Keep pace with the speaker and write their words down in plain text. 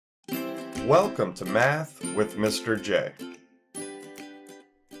Welcome to Math with Mr. J.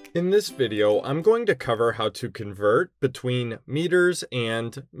 In this video, I'm going to cover how to convert between meters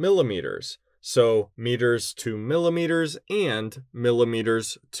and millimeters. So meters to millimeters and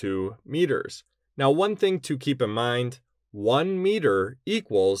millimeters to meters. Now, one thing to keep in mind, 1 meter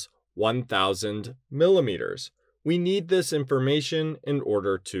equals 1,000 millimeters. We need this information in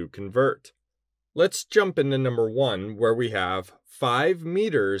order to convert. Let's jump into number 1, where we have 5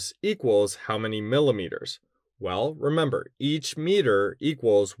 meters equals how many millimeters? Well, remember, each meter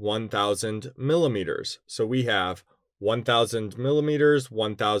equals 1,000 millimeters. So we have 1,000 millimeters,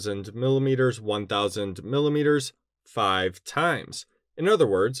 1,000 millimeters, 1,000 millimeters, 5 times. In other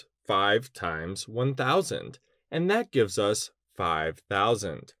words, 5 times 1,000. And that gives us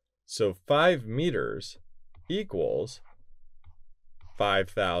 5,000. So 5 meters equals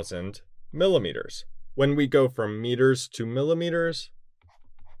 5,000 millimeters. When we go from meters to millimeters,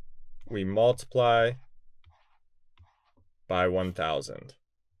 we multiply by 1,000.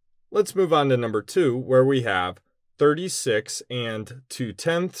 Let's move on to number 2, where we have 36 and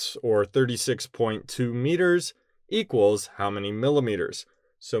 2/10 or 36.2 meters equals how many millimeters?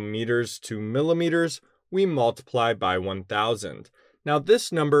 So meters to millimeters, we multiply by 1,000. Now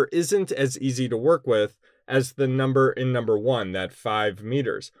this number isn't as easy to work with as the number in number 1, that 5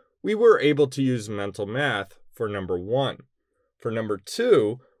 meters. We were able to use mental math for number 1. For number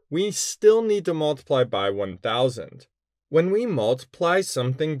 2, we still need to multiply by 1,000. When we multiply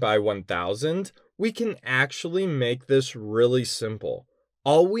something by 1,000, we can actually make this really simple.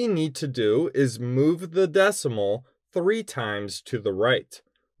 All we need to do is move the decimal 3 times to the right.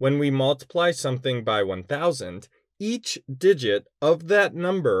 When we multiply something by 1,000, each digit of that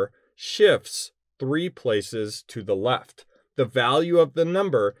number shifts 3 places to the left. The value of the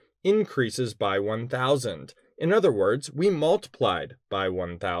number increases by 1,000. In other words, we multiplied by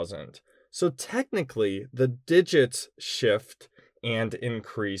 1,000. So technically, the digits shift and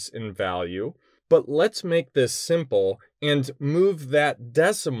increase in value, but let's make this simple and move that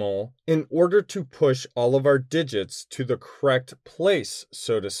decimal in order to push all of our digits to the correct place,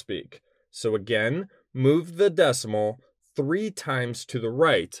 so to speak. So again, move the decimal 3 times to the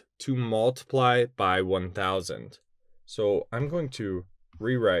right to multiply by 1,000. So I'm going to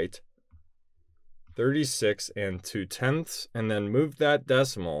rewrite 36 and 2/10 and then move that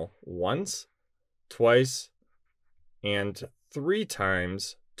decimal once, twice, and 3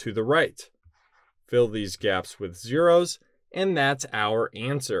 times to the right. Fill these gaps with zeros, and that's our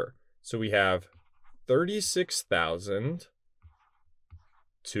answer. So we have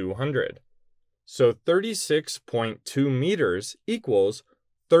 36,200. So 36.2 meters equals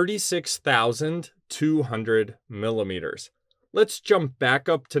 36,200 millimeters. Let's jump back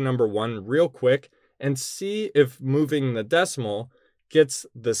up to number 1 real quick and see if moving the decimal gets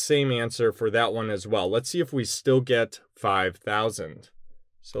the same answer for that one as well. Let's see if we still get 5,000.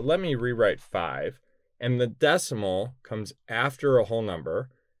 So let me rewrite 5, and the decimal comes after a whole number,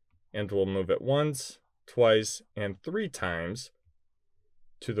 and we'll move it once, twice, and 3 times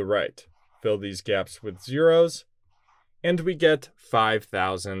to the right. Fill these gaps with zeros, and we get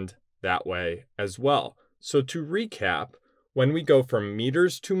 5,000 that way as well. So to recap, when we go from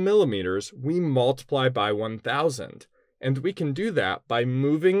meters to millimeters, we multiply by 1,000. And we can do that by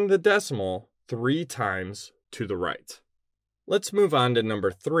moving the decimal 3 times to the right. Let's move on to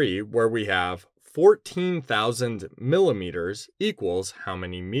number 3, where we have 14,000 millimeters equals how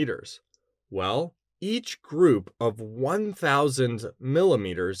many meters? Well, each group of 1,000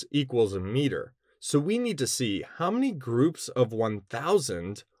 millimeters equals a meter. So we need to see how many groups of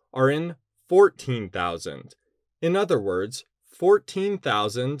 1,000 are in 14,000. In other words,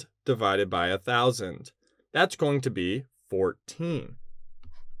 14,000 divided by 1,000. That's going to be 14.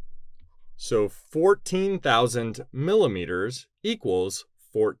 So 14,000 millimeters equals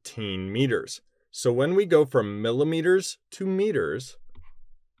 14 meters. So when we go from millimeters to meters,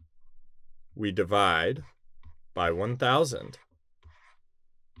 we divide by 1,000.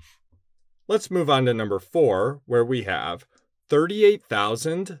 Let's move on to number 4, where we have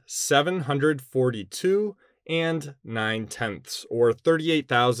 38,742 and 9/10, or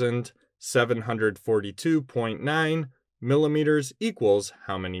 38,742.9 millimeters equals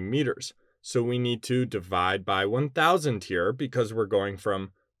how many meters? So we need to divide by 1,000 here because we're going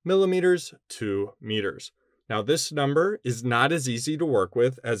from millimeters to meters. Now this number is not as easy to work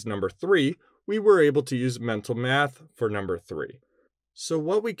with as number 3. We were able to use mental math for number 3. So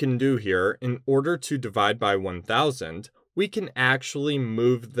what we can do here, in order to divide by 1,000, we can actually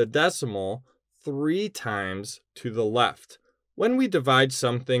move the decimal 3 times to the left. When we divide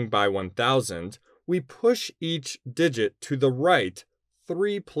something by 1,000, we push each digit to the right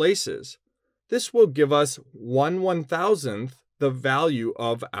 3 places. this will give us 1/1000th the value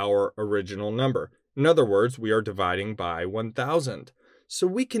of our original number. In other words, we are dividing by 1000. So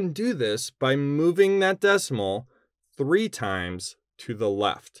we can do this by moving that decimal 3 times to the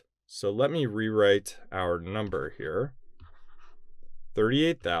left. So let me rewrite our number here.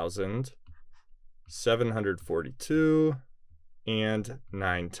 38,742 and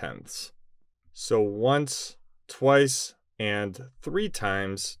 9/10. So once, twice, and 3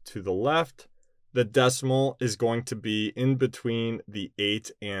 times to the left. The decimal is going to be in between the 8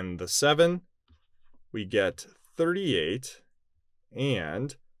 and the 7. We get 38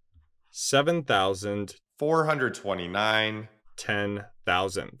 and 7,429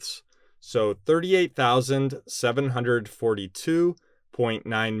 10/1000ths. So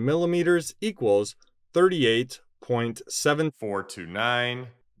 38,742.9 millimeters equals 38.7429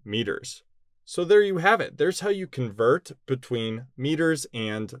 meters. So there you have it. There's how you convert between meters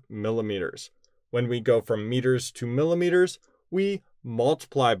and millimeters. When we go from meters to millimeters, we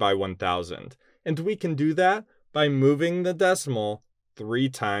multiply by 1000. And we can do that by moving the decimal 3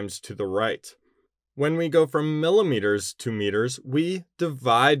 times to the right. When we go from millimeters to meters, we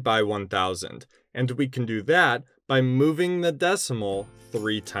divide by 1000. And we can do that by moving the decimal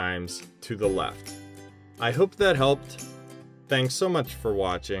 3 times to the left. I hope that helped. Thanks so much for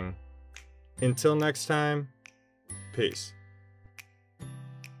watching. Until next time, peace.